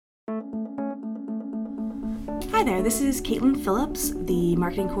Hi there, this is Katelyn Phillips, the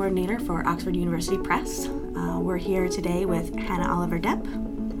marketing coordinator for Oxford University Press. We're here today with Hannah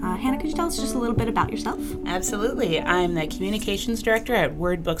Oliver-Depp. Hannah, could you tell us just a little bit about yourself? Absolutely. I'm the communications director at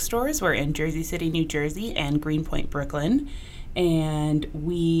Word Bookstores. We're in Jersey City, New Jersey, and Greenpoint, Brooklyn. And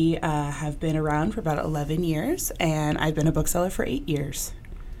we have been around for about 11 years, and I've been a bookseller for 8 years.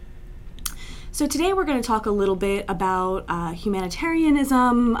 So today we're going to talk a little bit about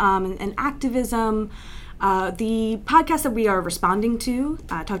humanitarianism and activism. The podcast that we are responding to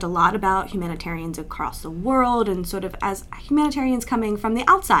talked a lot about humanitarians across the world and sort of as humanitarians coming from the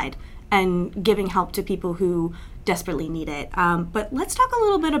outside and giving help to people who desperately need it. But let's talk a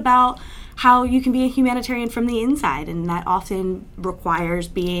little bit about how you can be a humanitarian from the inside, and that often requires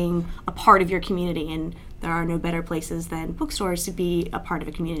being a part of your community, and there are no better places than bookstores to be a part of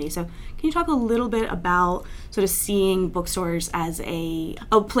a community. So can you talk a little bit about sort of seeing bookstores as a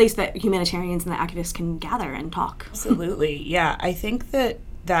place that humanitarians and the activists can gather and talk? Absolutely. Yeah, I think that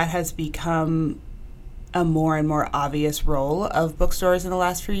has become a more and more obvious role of bookstores in the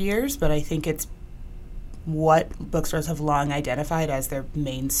last few years, but I think it's what bookstores have long identified as their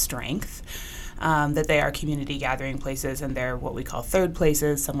main strength. That they are community gathering places, and they're what we call third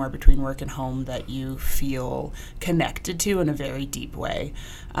places, somewhere between work and home that you feel connected to in a very deep way.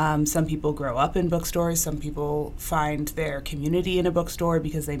 Some people grow up in bookstores. Some people find their community in a bookstore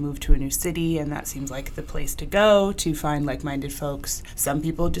because they move to a new city, and that seems like the place to go to find like-minded folks. Some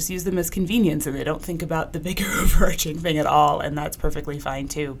people just use them as convenience, and they don't think about the bigger overarching thing at all, and that's perfectly fine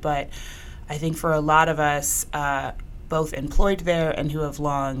too. But I think for a lot of us, both employed there and who have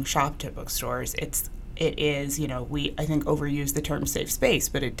long shopped at bookstores, it is, we, I think, overuse the term safe space,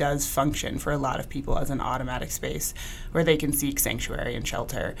 but it does function for a lot of people as an automatic space where they can seek sanctuary and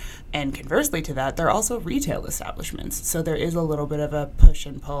shelter. And conversely to that, they're also retail establishments. So there is a little bit of a push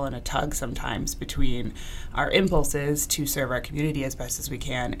and pull and a tug sometimes between our impulses to serve our community as best as we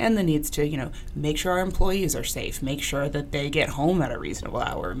can and the needs to, make sure our employees are safe, make sure that they get home at a reasonable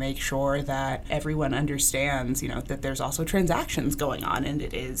hour, make sure that everyone understands, that there's also transactions going on, and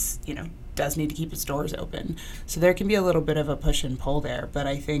it is, does need to keep its doors open. So there can be a little bit of a push and pull there, but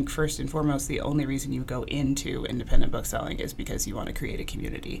I think first and foremost, the only reason you go into independent bookselling is because you want to create a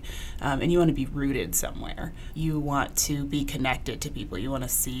community, and you want to be rooted somewhere. You want to be connected to people. You want to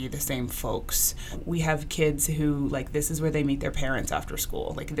see the same folks. We have kids who, this is where they meet their parents after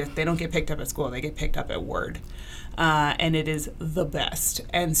school. They don't get picked up at school, they get picked up at Word. And it is the best.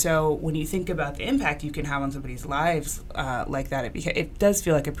 And so when you think about the impact you can have on somebody's lives like that, it does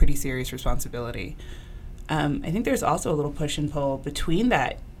feel like a pretty serious responsibility. I think there's also a little push and pull between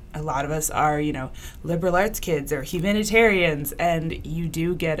that. A lot of us are, liberal arts kids or humanitarians, and you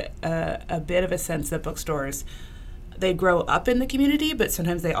do get a bit of a sense that bookstores, they grow up in the community, but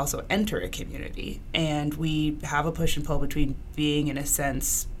sometimes they also enter a community. And we have a push and pull between being, in a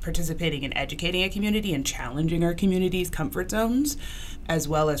sense, participating in educating a community and challenging our community's comfort zones, as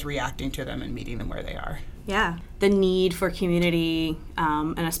well as reacting to them and meeting them where they are. Yeah, the need for community,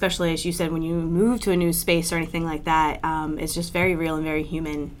 and especially, as you said, when you move to a new space or anything like that, is just very real and very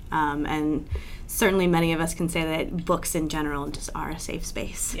human. And certainly many of us can say that books in general just are a safe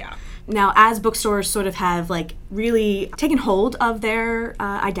space. Yeah. Now, as bookstores sort of have really taken hold of their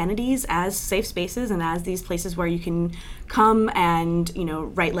identities as safe spaces and as these places where you can come and,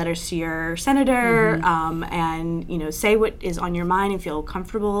 write letters to your senator, and, say what is on your mind and feel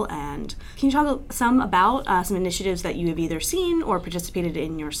comfortable. And can you talk some about some initiatives that you have either seen or participated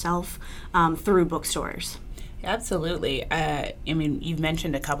in yourself through bookstores? Absolutely. You've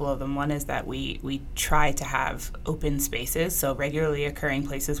mentioned a couple of them. One is that we try to have open spaces, so regularly occurring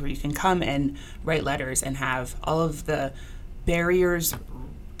places where you can come and write letters and have all of the barriers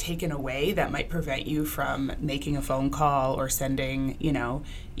taken away that might prevent you from making a phone call or sending,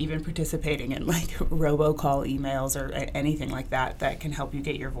 even participating in robocall emails or anything like that can help you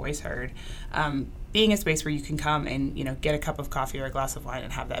get your voice heard. Being a space where you can come and, get a cup of coffee or a glass of wine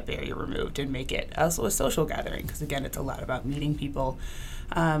and have that barrier removed and make it also a social gathering, because again, it's a lot about meeting people.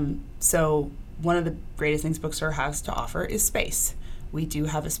 So one of the greatest things Bookstore has to offer is space. We do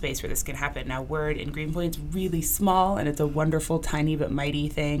have a space where this can happen. Now, Word in Greenpoint's really small, and it's a wonderful, tiny but mighty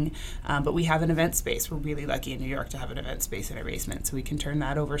thing, but we have an event space. We're really lucky in New York to have an event space in our basement, so we can turn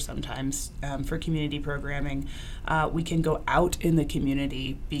that over sometimes for community programming. We can go out in the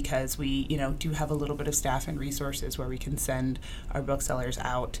community because we, do have a little bit of staff and resources where we can send our booksellers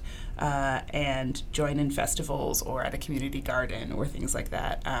out and join in festivals or at a community garden or things like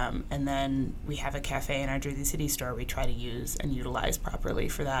that. And then we have a cafe in our Jersey City store we try to use and utilize advertise properly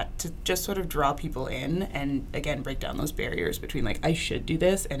for that, to just sort of draw people in and, again, break down those barriers between, like, I should do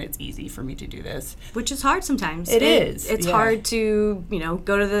this and it's easy for me to do this. Which is hard sometimes. It is. It's hard to,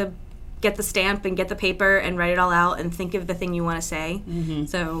 go to get the stamp and get the paper and write it all out and think of the thing you want to say. Mm-hmm.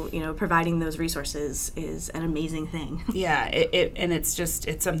 So, providing those resources is an amazing thing. Yeah, and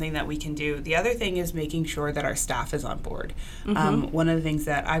it's something that we can do. The other thing is making sure that our staff is on board. Mm-hmm. One of the things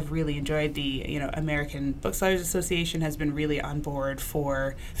that I've really enjoyed, the American Booksellers Association has been really on board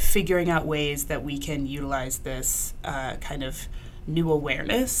for figuring out ways that we can utilize this kind of new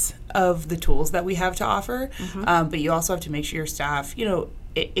awareness of the tools that we have to offer. Mm-hmm. But you also have to make sure your staff,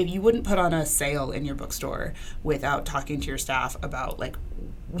 if you wouldn't put on a sale in your bookstore without talking to your staff about, like,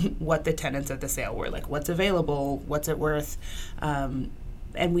 what the tenets of the sale were, like, what's available, what's it worth, and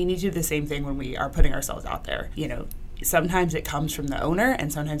we need to do the same thing when we are putting ourselves out there. Sometimes it comes from the owner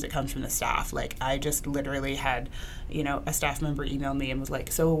and sometimes it comes from the staff. Like, I just literally had, a staff member email me and was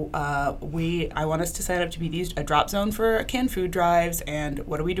like, so I want us to sign up to be a drop zone for canned food drives, and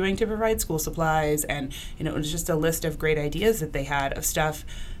what are we doing to provide school supplies? And, it was just a list of great ideas that they had of stuff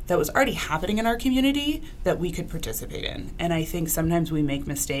that was already happening in our community that we could participate in. And I think sometimes we make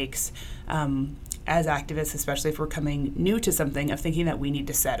mistakes as activists, especially if we're coming new to something, of thinking that we need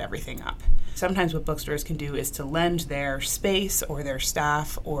to set everything up. Sometimes what bookstores can do is to lend their space or their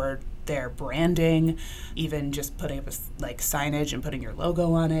staff or their branding, even just putting up signage and putting your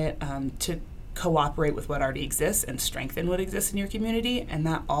logo on it, to cooperate with what already exists and strengthen what exists in your community. And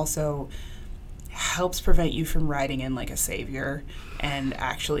that also helps prevent you from riding in like a savior and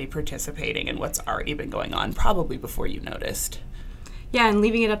actually participating in what's already been going on, probably before you noticed. Yeah, and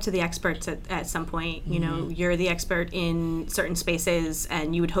leaving it up to the experts at some point. Mm-hmm. You're the expert in certain spaces,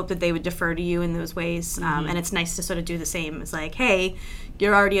 and you would hope that they would defer to you in those ways. Mm-hmm. And it's nice to sort of do the same. It's like, hey,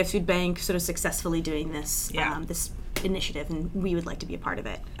 you're already a food bank sort of successfully doing this, this initiative, and we would like to be a part of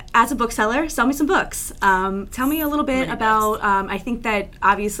it. As a bookseller, sell me some books. Tell me a little bit about, I think that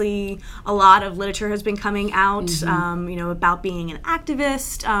obviously a lot of literature has been coming out, about being an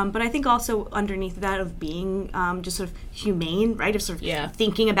activist, but I think also underneath that of being just sort of humane, right, of sort of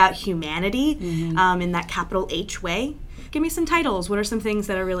thinking about humanity in that capital H way. Give me some titles. What are some things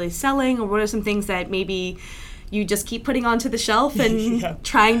that are really selling, or what are some things that maybe you just keep putting onto the shelf and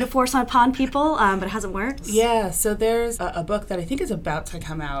trying to force upon people, but it hasn't worked? Yeah, so there's a book that I think is about to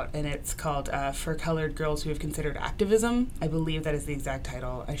come out, and it's called For Colored Girls Who Have Considered Activism. I believe that is the exact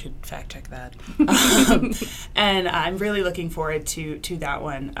title. I should fact check that. And I'm really looking forward to that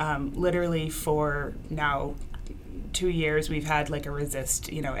one. Literally for now 2 years, we've had like a resist,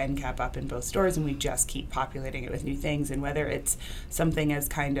 end cap up in both stores, and we just keep populating it with new things. And whether it's something as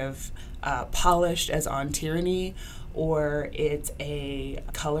kind of polished as On Tyranny, or it's a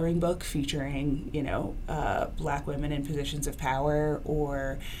coloring book featuring, Black women in positions of power,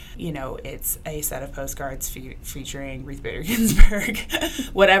 or, it's a set of postcards featuring Ruth Bader Ginsburg,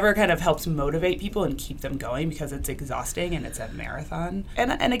 whatever kind of helps motivate people and keep them going, because it's exhausting and it's a marathon.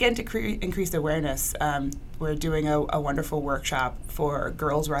 And again, to increase awareness, we're doing a wonderful workshop for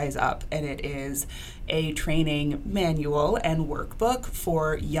Girls Rise Up, and it is a training manual and workbook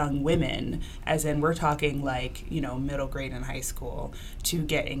for young women, as in we're talking like, middle grade and high school, to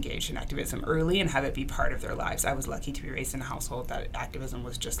get engaged in activism early and have it be part of their lives. I was lucky to be raised in a household that activism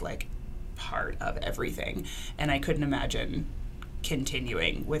was just like part of everything, and I couldn't imagine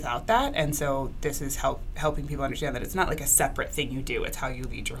continuing without that. And so this is helping people understand that it's not like a separate thing you do, it's how you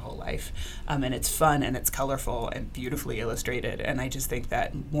lead your whole life, and it's fun and it's colorful and beautifully illustrated. And I just think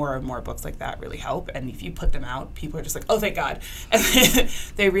that more and more books like that really help, and if you put them out, people are just like, oh, thank God. And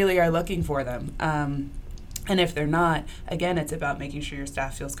they really are looking for them. And if they're not, again, it's about making sure your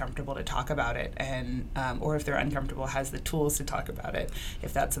staff feels comfortable to talk about it, and or if they're uncomfortable, has the tools to talk about it,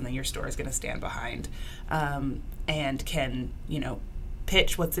 if that's something your store is going to stand behind, and can,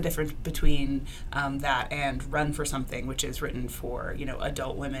 pitch what's the difference between that and run for something which is written for,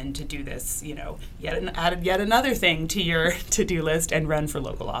 adult women to do this, added yet another thing to your to-do list, and run for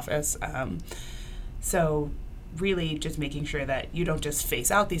local office. So really just making sure that you don't just face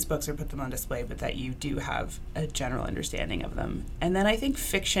out these books or put them on display, but that you do have a general understanding of them. And then I think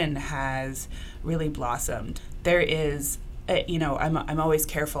fiction has really blossomed. There is, I'm always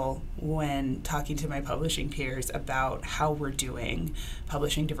careful when talking to my publishing peers about how we're doing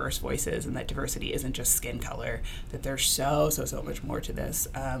publishing diverse voices, and that diversity isn't just skin color, that there's so much more to this.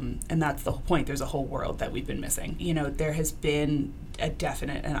 And that's the whole point. There's a whole world that we've been missing. There has been a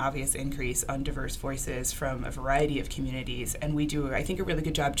definite and obvious increase on diverse voices from a variety of communities, and we do, I think, a really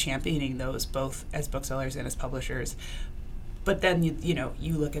good job championing those, both as booksellers and as publishers. But then,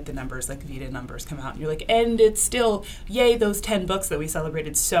 you look at the numbers, like Vita numbers come out, and you're like, and it's still, yay, those 10 books that we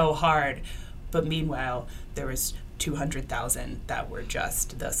celebrated so hard. But meanwhile, there was 200,000 that were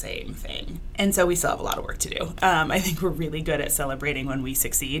just the same thing. And so we still have a lot of work to do. I think we're really good at celebrating when we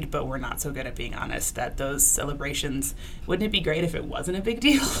succeed, but we're not so good at being honest that those celebrations, wouldn't it be great if it wasn't a big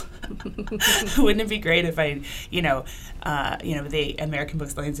deal? Wouldn't it be great if the American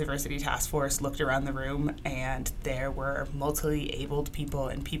Books-Alliance Diversity Task Force looked around the room and there were multiply abled people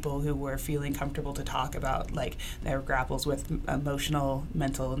and people who were feeling comfortable to talk about like their grapples with emotional,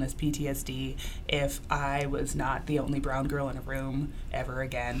 mental illness, PTSD, if I was not the only brown girl in a room ever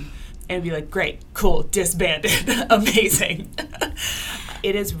again, and be like, great, cool, disbanded, amazing.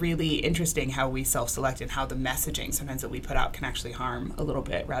 It is really interesting how we self-select and how the messaging sometimes that we put out can actually harm a little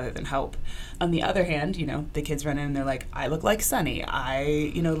bit rather than help. On the other hand, the kids run in and they're like, I look like Sunny,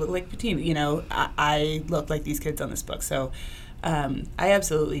 I look like Patina, I look like these kids on this book. So I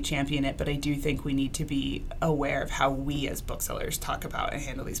absolutely champion it, but I do think we need to be aware of how we as booksellers talk about and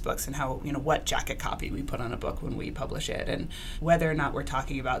handle these books, and how, what jacket copy we put on a book when we publish it, and whether or not we're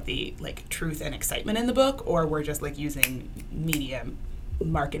talking about the like truth and excitement in the book, or we're just like using media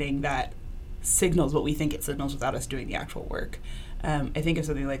marketing that signals what we think it signals without us doing the actual work. I think of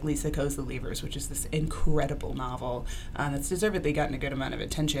something like Lisa Coe's The Leavers, which is this incredible novel that's deservedly gotten a good amount of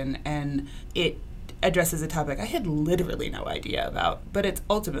attention, and it addresses a topic I had literally no idea about, but it's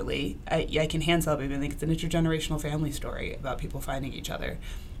ultimately, I can hand sell it, I think it's an intergenerational family story about people finding each other,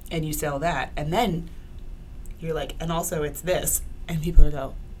 and you sell that, and then you're like, and also it's this, and people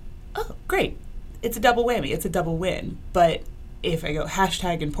go, oh, great, it's a double whammy, it's a double win. But if I go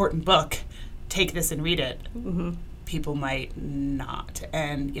 #important book, take this and read it, people might not.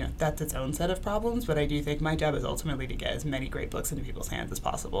 And, that's its own set of problems, but I do think my job is ultimately to get as many great books into people's hands as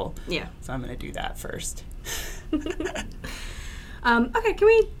possible. Yeah. So I'm going to do that first. Okay, can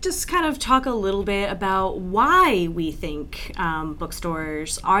we just kind of talk a little bit about why we think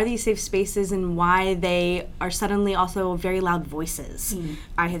bookstores are these safe spaces and why they are suddenly also very loud voices?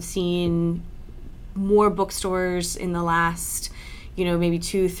 I have seen more bookstores in the last maybe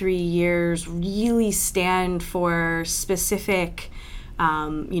 2-3 years really stand for specific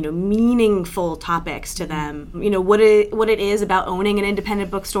meaningful topics to them. What it is about owning an independent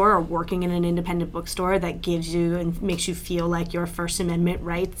bookstore or working in an independent bookstore that gives you and makes you feel like your First Amendment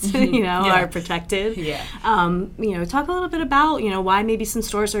rights, are protected. Yeah. Talk a little bit about, why maybe some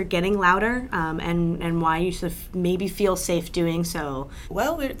stores are getting louder, and why you should maybe feel safe doing so.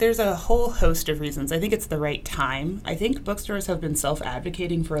 Well, there's a whole host of reasons. I think it's the right time. I think bookstores have been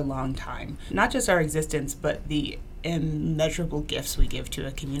self-advocating for a long time. Not just our existence, but the immeasurable gifts we give to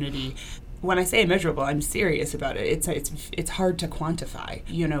a community. When I say immeasurable, I'm serious about it. It's hard to quantify.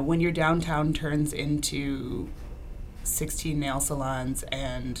 When your downtown turns into 16 nail salons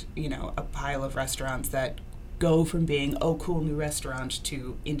and, a pile of restaurants that go from being, oh, cool new restaurant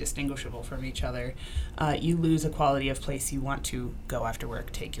to indistinguishable from each other, you lose a quality of place you want to go after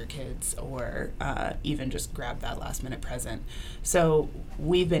work, take your kids, or even just grab that last minute present. So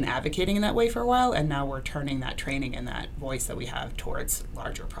we've been advocating in that way for a while, and now we're turning that training and that voice that we have towards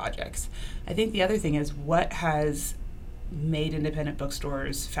larger projects. I think the other thing is what has made independent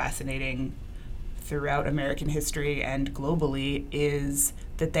bookstores fascinating throughout American history and globally is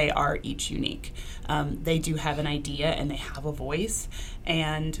that they are each unique. They do have an idea and they have a voice.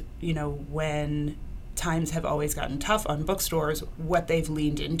 And, when times have always gotten tough on bookstores, what they've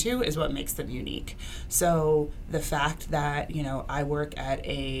leaned into is what makes them unique. So the fact that, I work at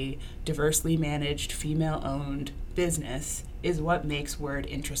a diversely managed, female-owned business is what makes Word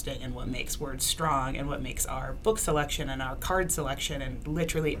interesting and what makes Word strong and what makes our book selection and our card selection and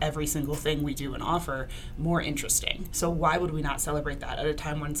literally every single thing we do and offer more interesting. So why would we not celebrate that at a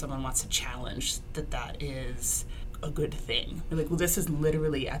time when someone wants to challenge that is a good thing? We're like, well, this is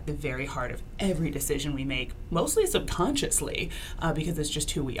literally at the very heart of every decision we make, mostly subconsciously, because it's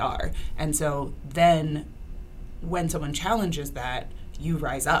just who we are. And so then when someone challenges that, you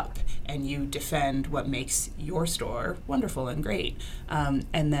rise up and you defend what makes your store wonderful and great. And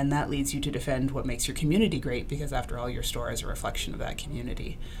then that leads you to defend what makes your community great, because after all, your store is a reflection of that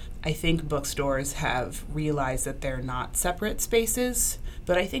community. I think bookstores have realized that they're not separate spaces,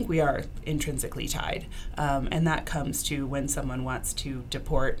 but I think we are intrinsically tied. And that comes to when someone wants to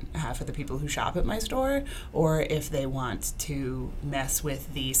deport half of the people who shop at my store, or if they want to mess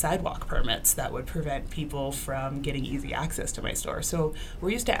with the sidewalk permits that would prevent people from getting easy access to my store. So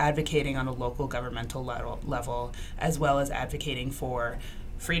we're used to advocating on a local governmental level, as well as advocating for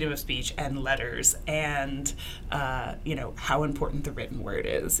freedom of speech and letters and, how important the written word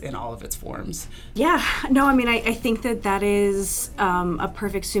is in all of its forms. Yeah, no, I mean, I think that is a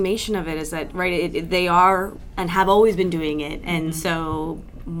perfect summation of it, is that, right, they are and have always been doing it, and so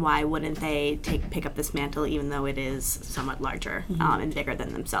why wouldn't they pick up this mantle, even though it is somewhat larger and bigger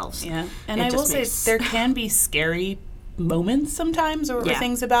than themselves? Yeah, and I will say there can be scary moments sometimes or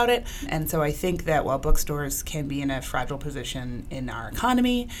things about it. And so I think that while bookstores can be in a fragile position in our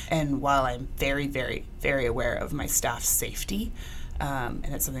economy, and while I'm very, very, very aware of my staff's safety, and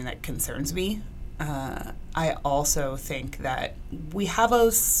it's something that concerns me, I also think that we have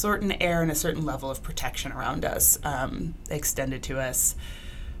a certain air and a certain level of protection around us extended to us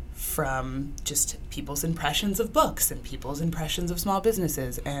from just people's impressions of books and people's impressions of small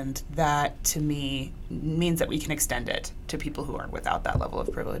businesses. And that, to me, means that we can extend it to people who aren't without that level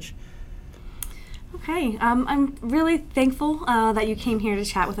of privilege. Okay, I'm really thankful that you came here to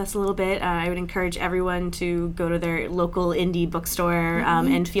chat with us a little bit. I would encourage everyone to go to their local indie bookstore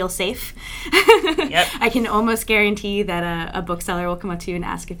and feel safe. Yep. I can almost guarantee that a bookseller will come up to you and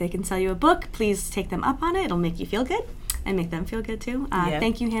ask if they can sell you a book. Please take them up on it. It'll make you feel good and make them feel good too.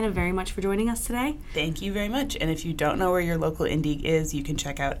 Thank you, Hannah, very much for joining us today. Thank you very much. And if you don't know where your local indie is, you can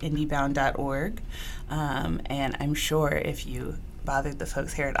check out indiebound.org. And I'm sure if you bothered the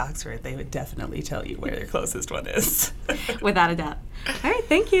folks here at Oxford, they would definitely tell you where your closest one is. Without a doubt. All right,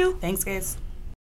 thank you. Thanks, guys.